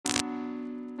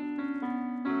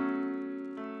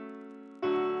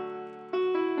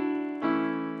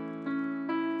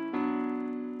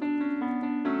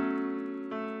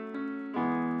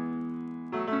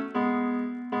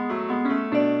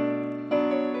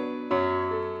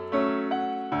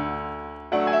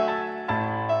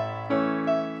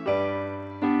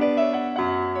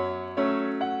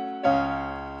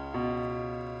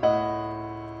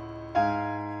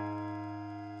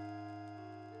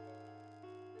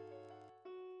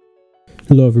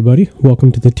Hello everybody,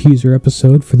 welcome to the teaser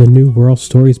episode for the New World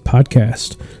Stories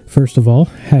podcast. First of all,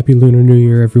 Happy Lunar New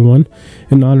Year everyone.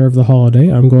 In honor of the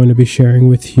holiday, I'm going to be sharing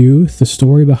with you the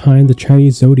story behind the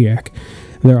Chinese zodiac.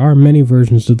 There are many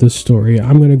versions of this story.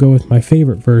 I'm going to go with my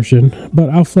favorite version, but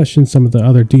I'll flesh in some of the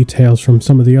other details from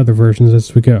some of the other versions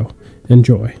as we go.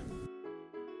 Enjoy.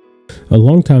 A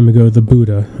long time ago, the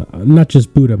Buddha, not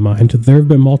just Buddha mind, there have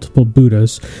been multiple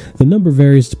Buddhas. The number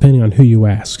varies depending on who you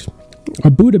ask.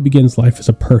 A Buddha begins life as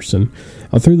a person.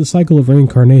 Through the cycle of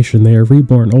reincarnation, they are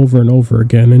reborn over and over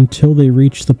again until they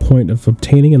reach the point of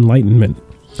obtaining enlightenment.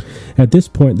 At this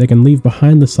point, they can leave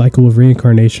behind the cycle of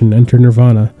reincarnation and enter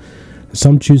nirvana.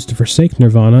 Some choose to forsake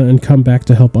nirvana and come back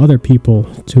to help other people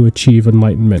to achieve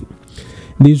enlightenment.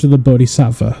 These are the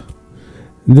Bodhisattva.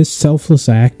 This selfless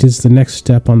act is the next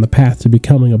step on the path to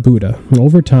becoming a Buddha.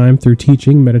 Over time, through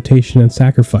teaching, meditation, and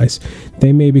sacrifice,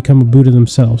 they may become a Buddha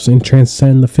themselves and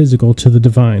transcend the physical to the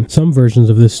divine. Some versions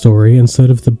of this story,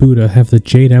 instead of the Buddha, have the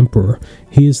Jade Emperor.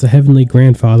 He is the heavenly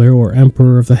grandfather or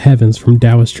emperor of the heavens from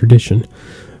Taoist tradition.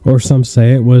 Or some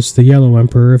say it was the Yellow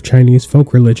Emperor of Chinese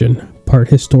folk religion. Part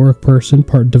historic person,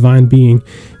 part divine being,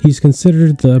 he's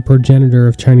considered the progenitor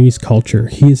of Chinese culture.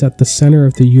 He is at the center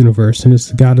of the universe and is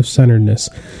the god of centeredness.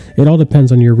 It all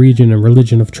depends on your region and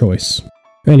religion of choice.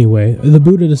 Anyway, the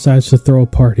Buddha decides to throw a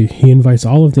party. He invites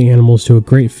all of the animals to a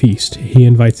great feast. He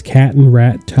invites cat and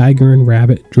rat, tiger and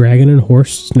rabbit, dragon and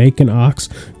horse, snake and ox,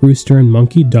 rooster and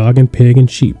monkey, dog and pig and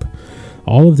sheep.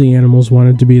 All of the animals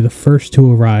wanted to be the first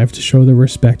to arrive to show their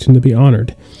respect and to be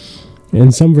honored. In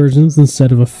some versions,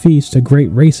 instead of a feast, a great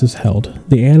race is held.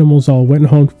 The animals all went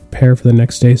home to prepare for the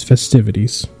next day's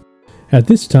festivities. At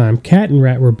this time, Cat and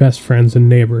Rat were best friends and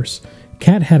neighbors.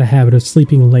 Cat had a habit of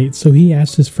sleeping late, so he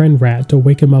asked his friend Rat to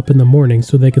wake him up in the morning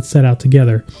so they could set out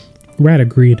together. Rat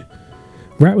agreed.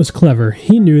 Rat was clever.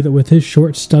 He knew that with his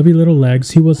short, stubby little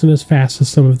legs, he wasn't as fast as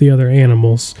some of the other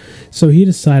animals, so he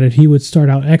decided he would start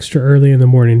out extra early in the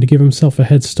morning to give himself a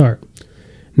head start.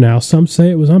 Now, some say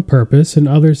it was on purpose, and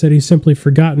others that he's simply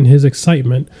forgotten his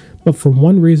excitement, but for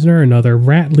one reason or another,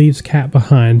 Rat leaves Cat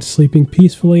behind, sleeping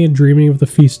peacefully and dreaming of the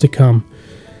feast to come.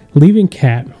 Leaving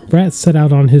Cat, Rat set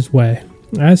out on his way.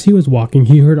 As he was walking,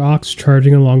 he heard Ox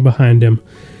charging along behind him.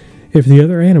 If the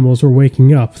other animals were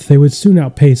waking up, they would soon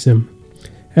outpace him.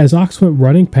 As Ox went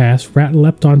running past, Rat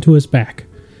leapt onto his back.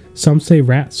 Some say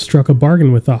Rat struck a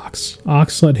bargain with Ox.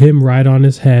 Ox let him ride on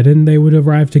his head, and they would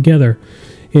arrive together.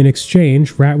 In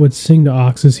exchange, Rat would sing to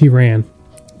Ox as he ran.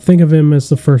 Think of him as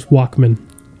the first walkman.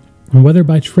 And whether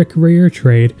by trickery or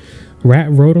trade,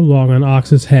 Rat rode along on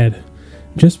Ox's head.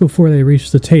 Just before they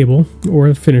reached the table, or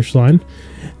the finish line,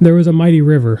 there was a mighty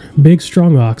river. Big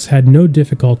strong Ox had no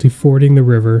difficulty fording the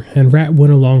river, and Rat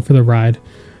went along for the ride.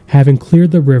 Having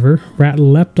cleared the river, Rat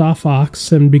leapt off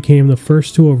Ox and became the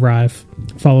first to arrive,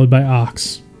 followed by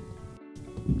Ox.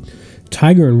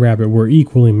 Tiger and Rabbit were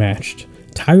equally matched.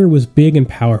 Tiger was big and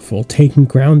powerful, taking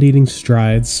ground-eating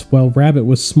strides, while Rabbit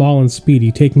was small and speedy,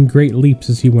 taking great leaps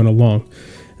as he went along.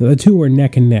 The two were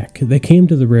neck and neck. They came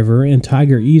to the river, and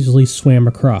Tiger easily swam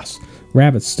across.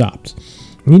 Rabbit stopped.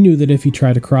 He knew that if he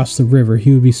tried to cross the river,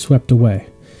 he would be swept away.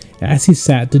 As he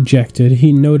sat dejected,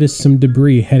 he noticed some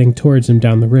debris heading towards him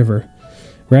down the river.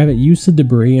 Rabbit used the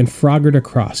debris and froggered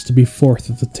across to be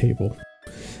fourth at the table.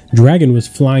 Dragon was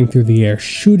flying through the air,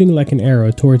 shooting like an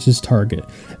arrow towards his target.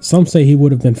 Some say he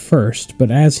would have been first, but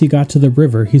as he got to the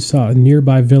river, he saw a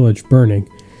nearby village burning.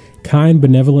 Kind,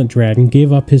 benevolent Dragon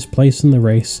gave up his place in the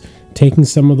race, taking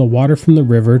some of the water from the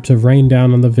river to rain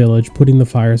down on the village, putting the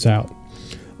fires out.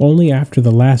 Only after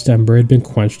the last ember had been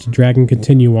quenched did Dragon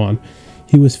continue on.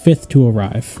 He was fifth to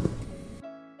arrive.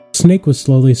 Snake was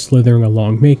slowly slithering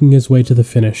along, making his way to the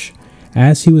finish.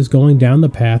 As he was going down the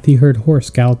path, he heard Horse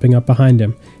galloping up behind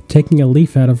him. Taking a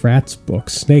leaf out of Rat's book,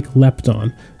 Snake leapt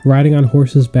on, riding on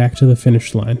Horse's back to the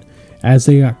finish line. As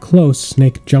they got close,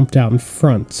 Snake jumped out in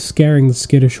front, scaring the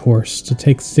skittish Horse to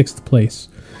take sixth place.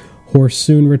 Horse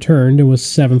soon returned and was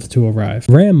seventh to arrive.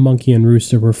 Ram, Monkey, and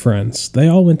Rooster were friends. They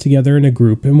all went together in a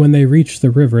group, and when they reached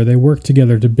the river, they worked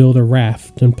together to build a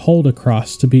raft and poled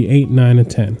across to be 8, 9,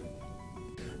 and 10.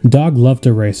 Dog loved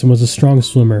to race and was a strong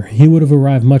swimmer. He would have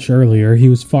arrived much earlier. He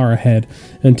was far ahead,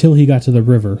 until he got to the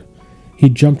river. He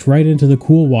jumped right into the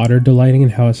cool water, delighting in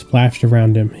how it splashed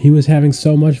around him. He was having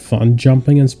so much fun,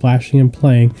 jumping and splashing and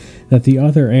playing, that the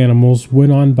other animals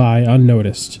went on by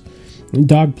unnoticed.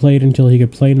 Dog played until he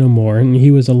could play no more, and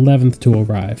he was 11th to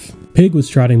arrive. Pig was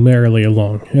trotting merrily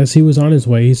along. As he was on his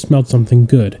way, he smelled something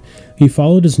good. He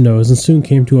followed his nose and soon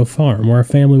came to a farm where a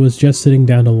family was just sitting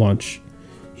down to lunch.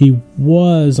 He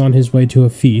was on his way to a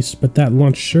feast, but that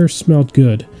lunch sure smelled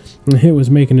good. It was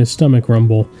making his stomach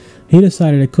rumble. He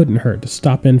decided it couldn't hurt to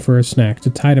stop in for a snack to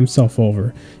tide himself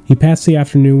over. He passed the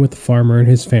afternoon with the farmer and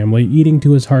his family, eating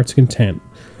to his heart's content.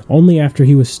 Only after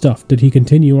he was stuffed did he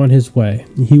continue on his way.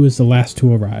 He was the last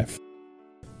to arrive.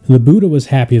 The Buddha was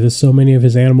happy that so many of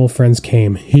his animal friends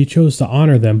came. He chose to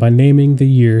honor them by naming the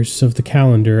years of the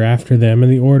calendar after them in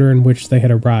the order in which they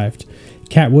had arrived.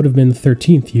 Cat would have been the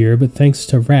 13th year, but thanks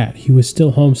to Rat, he was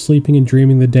still home sleeping and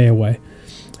dreaming the day away.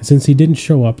 Since he didn't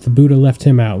show up, the Buddha left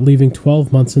him out, leaving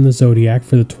 12 months in the zodiac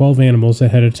for the 12 animals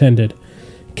that had attended.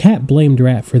 Cat blamed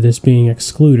Rat for this being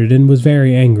excluded and was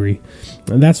very angry.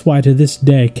 And that's why to this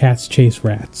day cats chase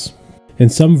rats. In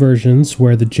some versions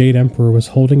where the Jade Emperor was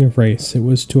holding a race, it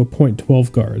was to appoint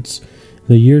 12 guards.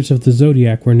 The years of the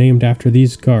zodiac were named after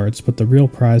these guards, but the real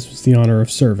prize was the honor of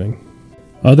serving.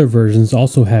 Other versions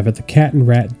also have it the cat and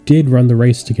Rat did run the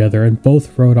race together and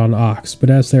both rode on ox, but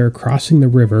as they were crossing the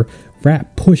river,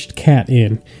 Rat pushed Cat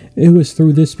in. It was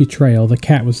through this betrayal that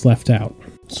Cat was left out.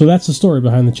 So that's the story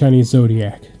behind the Chinese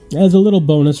zodiac. As a little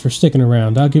bonus for sticking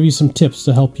around, I'll give you some tips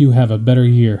to help you have a better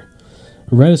year.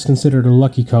 Red is considered a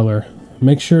lucky color.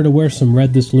 Make sure to wear some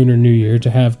red this Lunar New Year to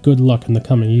have good luck in the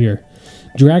coming year.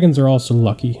 Dragons are also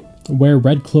lucky. Wear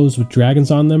red clothes with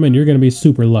dragons on them and you're going to be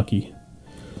super lucky.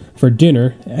 For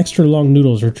dinner, extra long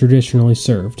noodles are traditionally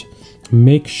served.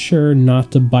 Make sure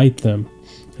not to bite them.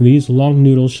 These long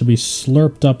noodles should be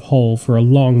slurped up whole for a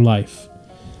long life.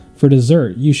 For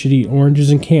dessert, you should eat oranges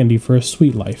and candy for a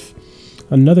sweet life.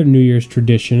 Another New Year's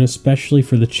tradition, especially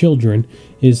for the children,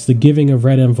 is the giving of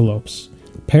red envelopes.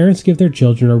 Parents give their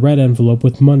children a red envelope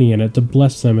with money in it to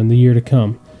bless them in the year to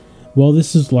come. While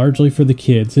this is largely for the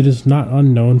kids, it is not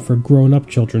unknown for grown-up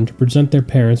children to present their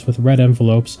parents with red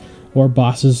envelopes or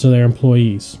bosses to their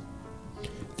employees.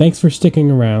 Thanks for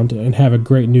sticking around, and have a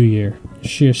great new year.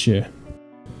 Xie.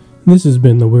 This has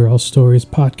been the We're All Stories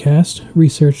podcast,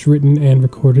 researched, written, and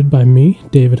recorded by me,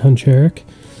 David Huncherick.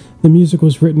 The music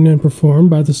was written and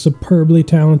performed by the superbly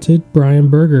talented Brian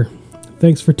Berger.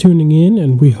 Thanks for tuning in,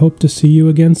 and we hope to see you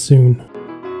again soon.